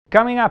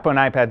Coming up on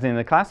iPads in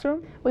the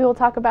Classroom, we will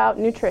talk about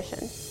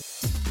nutrition.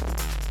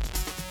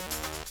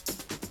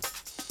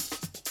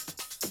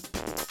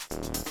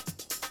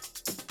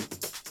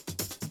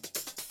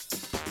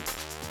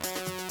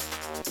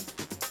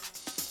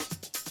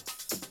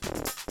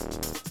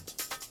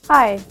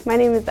 Hi, my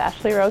name is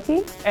Ashley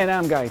Roki. and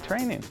I'm Guy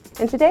Training.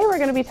 And today we're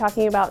going to be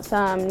talking about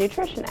some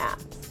nutrition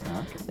apps.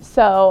 Okay.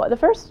 So the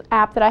first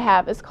app that I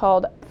have is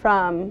called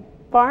From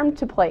Farm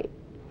to Plate.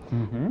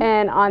 Mm-hmm.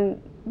 And on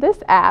this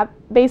app,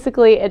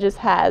 basically it just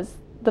has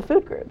the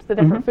food groups, the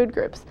different food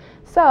groups.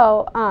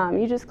 So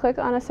you just click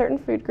on a certain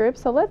food group.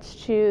 So let's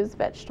choose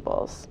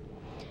vegetables.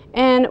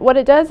 And what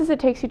it does is it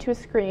takes you to a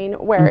screen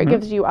where it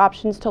gives you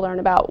options to learn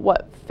about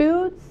what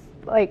foods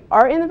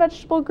are in the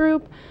vegetable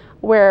group,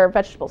 where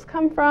vegetables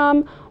come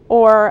from,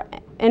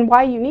 and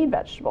why you need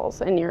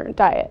vegetables in your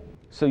diet.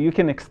 So you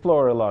can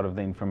explore a lot of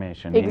the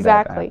information.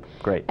 Exactly. In that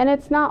app. Great. And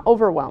it's not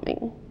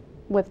overwhelming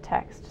with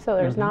text. So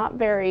there's not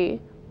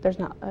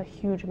a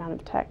huge amount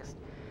of text.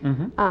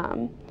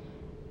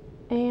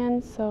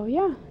 And so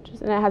and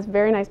it has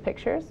very nice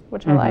pictures,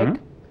 which I like.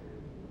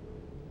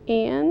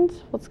 And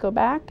let's go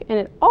back. And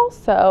it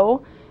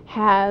also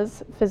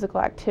has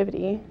physical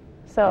activity.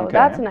 So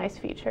that's a nice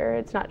feature.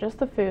 It's not just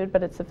the food,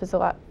 but it's the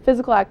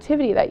physical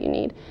activity that you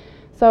need.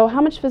 So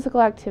how much physical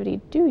activity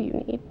do you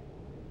need?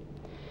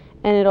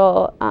 And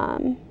it'll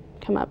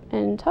come up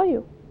and tell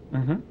you.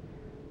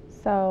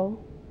 So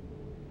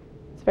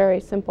it's a very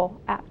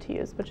simple app to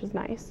use, which is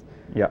nice.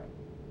 Yeah.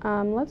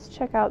 Let's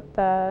check out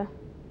the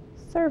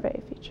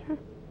survey feature.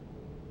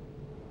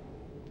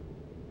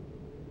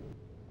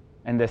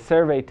 And the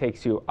survey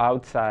takes you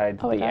outside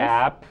the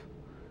app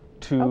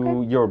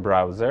to your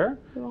browser,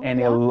 and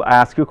it'll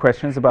ask you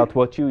questions about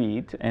what you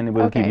eat, and it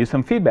will give you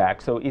some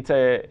feedback. So it's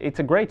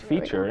a great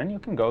feature, and you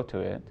can go to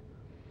it.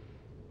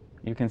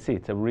 You can see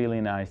it's a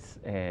really nice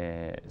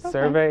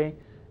survey,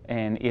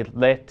 and it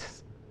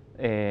lets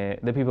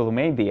the people who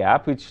made the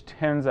app, which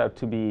turns out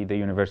to be the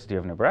University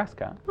of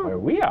Nebraska, where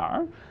we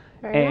are,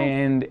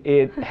 and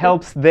it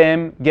helps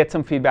them get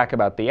some feedback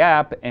about the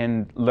app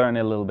and learn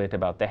a little bit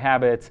about the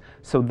habits.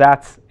 So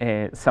that's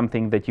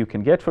something that you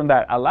can get from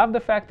that. I love the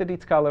fact that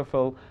it's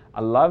colorful. I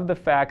love the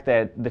fact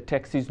that the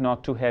text is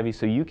not too heavy,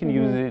 so you can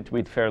use it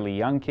with fairly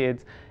young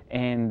kids.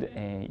 And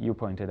you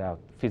pointed out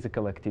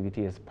physical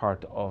activity as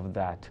part of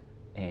that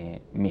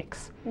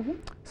mix.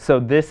 So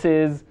this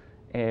has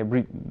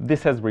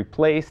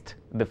replaced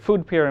the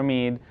food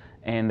pyramid,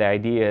 and the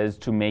idea is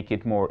to make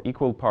it more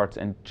equal parts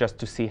and just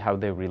to see how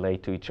they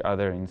relate to each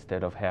other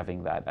instead of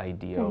having that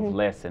idea of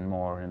less and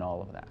more and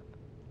all of that.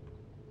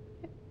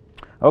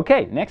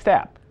 Okay, next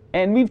app.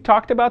 And we've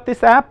talked about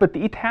this app, but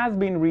it has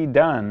been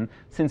redone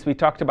since we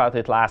talked about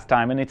it last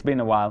time, and it's been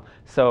a while.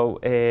 So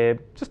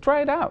just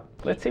try it out.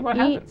 Let's see what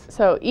happens.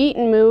 So Eat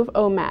and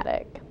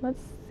Move-O-Matic.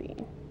 Let's see.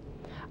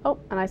 Oh,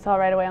 and I saw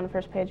right away on the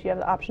first page you have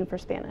the option for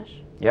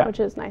Spanish, which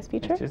is a nice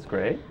feature. Which is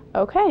great.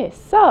 Okay,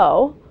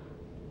 so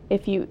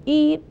if you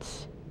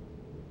eat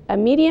a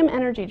medium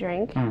energy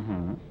drink,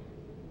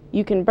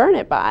 you can burn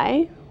it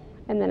by,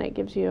 and then it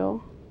gives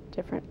you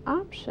different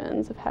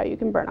options of how you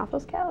can burn off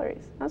those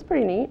calories. That's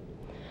pretty neat.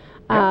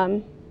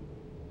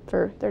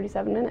 For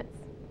 37 minutes.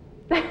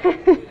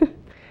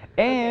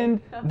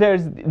 And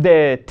there's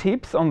the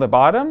tips on the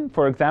bottom.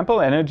 For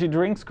example, energy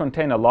drinks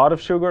contain a lot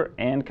of sugar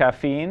and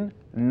caffeine,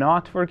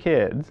 not for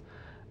kids.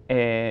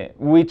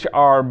 Which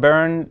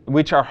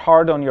are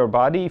hard on your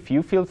body. If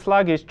you feel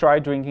sluggish, try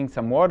drinking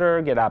some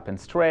water, get up and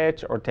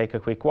stretch, or take a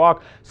quick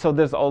walk. So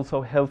there's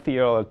also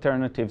healthier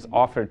alternatives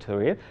offered to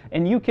it.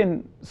 And you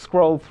can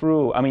scroll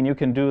through, you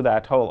can do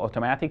that whole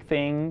automatic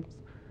thing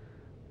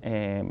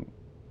and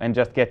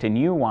just get a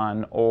new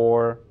one,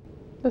 or...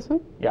 This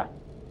one? Yeah.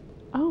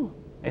 Oh.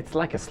 It's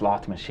like a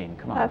slot machine.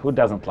 Come on, who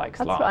doesn't like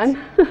slots?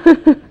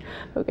 That's fun.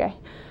 Okay.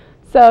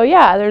 So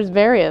there's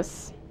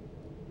various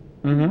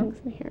things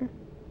in here.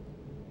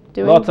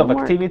 Lots of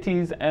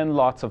activities and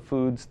lots of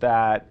foods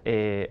that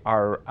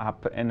are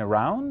up and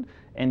around,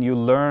 and you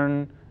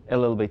learn a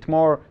little bit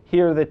more.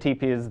 Here the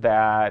tip is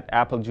that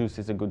apple juice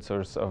is a good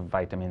source of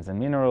vitamins and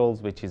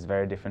minerals, which is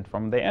very different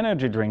from the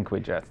energy drink we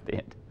just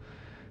did.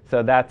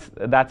 So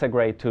that's a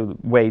great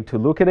way to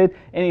look at it,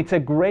 and it's a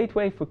great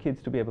way for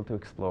kids to be able to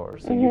explore.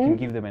 So you can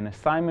give them an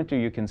assignment, or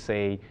you can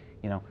say,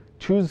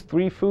 choose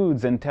 3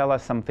 foods and tell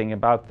us something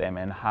about them,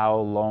 and how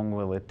long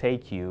will it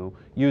take you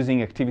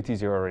using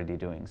activities you're already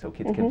doing. So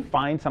kids can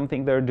find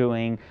something they're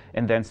doing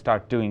and then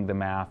start doing the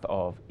math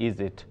of, is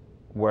it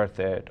worth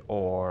it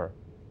or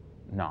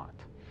not?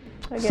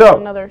 Again,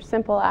 another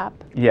simple app,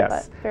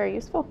 but very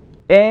useful.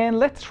 And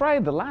let's try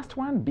the last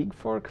one, Big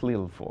Fork,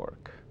 Little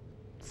Fork.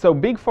 So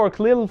Big Fork,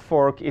 Little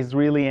Fork is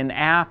really an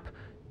app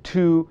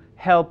to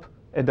help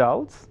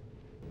adults,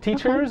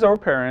 teachers or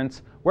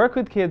parents, work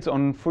with kids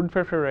on food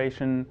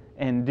preparation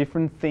and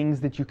different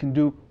things that you can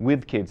do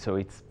with kids. So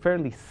it's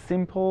fairly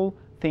simple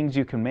things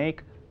you can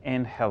make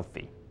and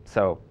healthy.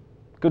 So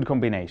good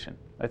combination.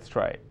 Let's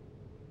try it.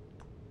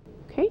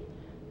 Okay,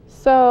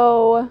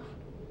 so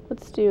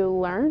let's do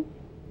Learn.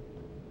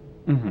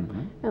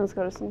 And let's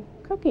go to some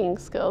cooking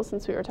skills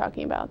since we were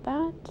talking about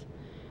that.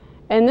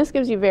 And this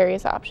gives you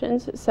various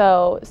options.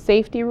 So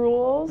safety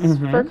rules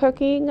for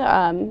cooking,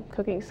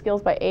 cooking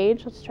skills by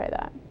age. Let's try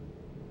that.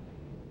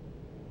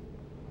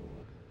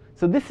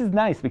 So this is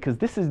nice because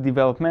this is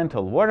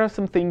developmental. What are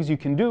some things you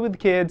can do with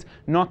kids,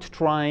 not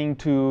trying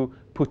to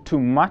put too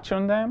much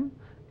on them,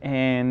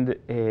 and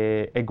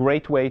a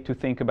great way to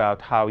think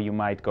about how you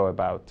might go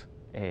about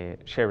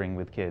sharing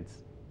with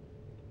kids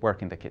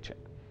work in the kitchen.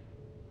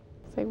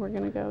 So we're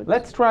going to go.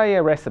 Let's try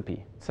a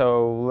recipe.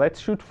 So let's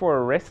shoot for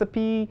a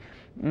recipe.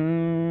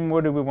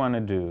 What do we want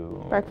to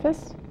do?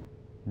 Breakfast.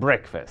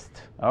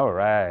 Breakfast. All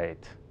right.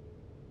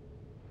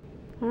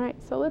 All right.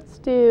 So let's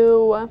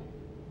do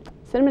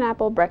cinnamon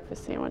apple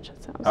breakfast sandwich.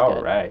 That sounds good.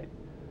 All right.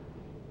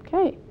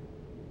 Okay.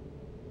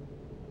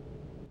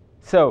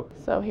 So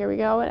here we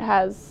go. It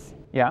has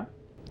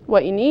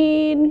what you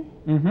need,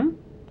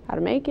 how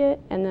to make it,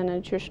 and then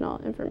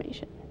nutritional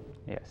information.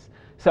 Yes.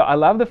 So I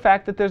love the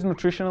fact that there's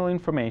nutritional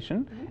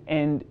information,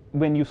 and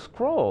when you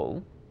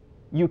scroll,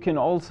 you can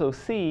also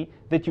see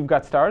that you've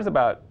got stars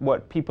about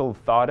what people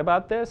thought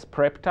about this.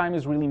 Prep time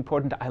is really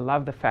important. I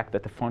love the fact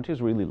that the font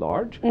is really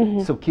large,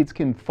 so kids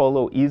can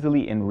follow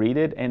easily and read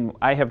it. And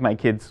I have my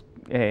kids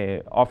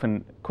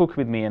often cook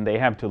with me, and they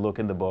have to look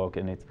in the book,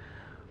 and it's,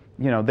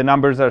 you know, the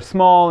numbers are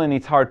small and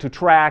it's hard to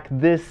track.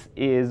 This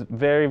is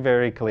very,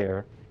 very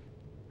clear.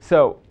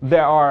 So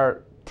there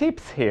are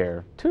tips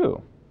here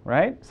too,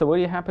 right? So what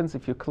happens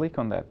if you click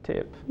on that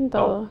tip?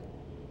 They'll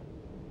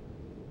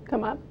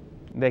come up.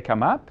 They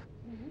come up.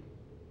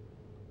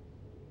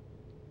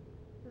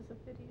 There's a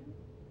video.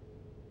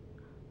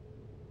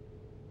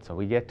 So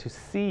we get to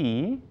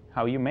see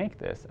how you make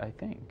this, I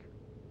think.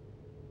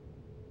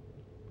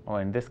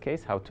 Or in this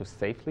case, how to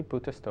safely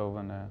put a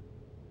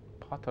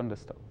pot on the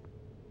stove.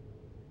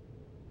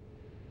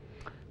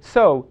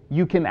 So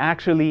you can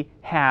actually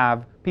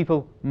have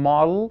people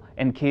model,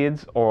 and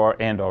kids or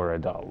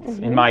adults.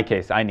 In my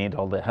case, I need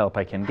all the help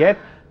I can get.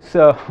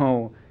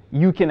 So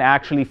you can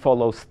actually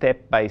follow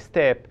step by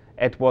step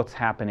at what's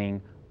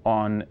happening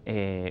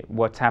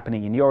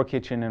in your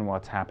kitchen and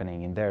what's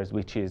happening in theirs,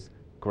 which is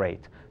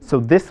great. So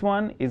this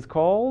one is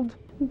called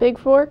Big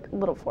Fork,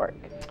 Little Fork.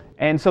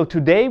 And so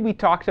today we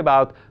talked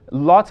about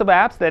lots of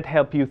apps that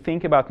help you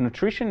think about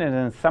nutrition, and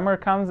then summer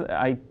comes,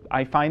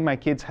 I find my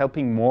kids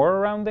helping more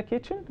around the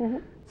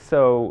kitchen.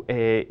 So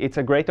it's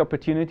a great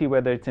opportunity,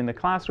 whether it's in the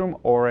classroom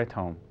or at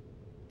home.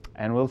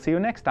 And we'll see you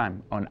next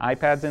time on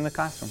iPads in the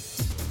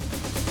Classroom.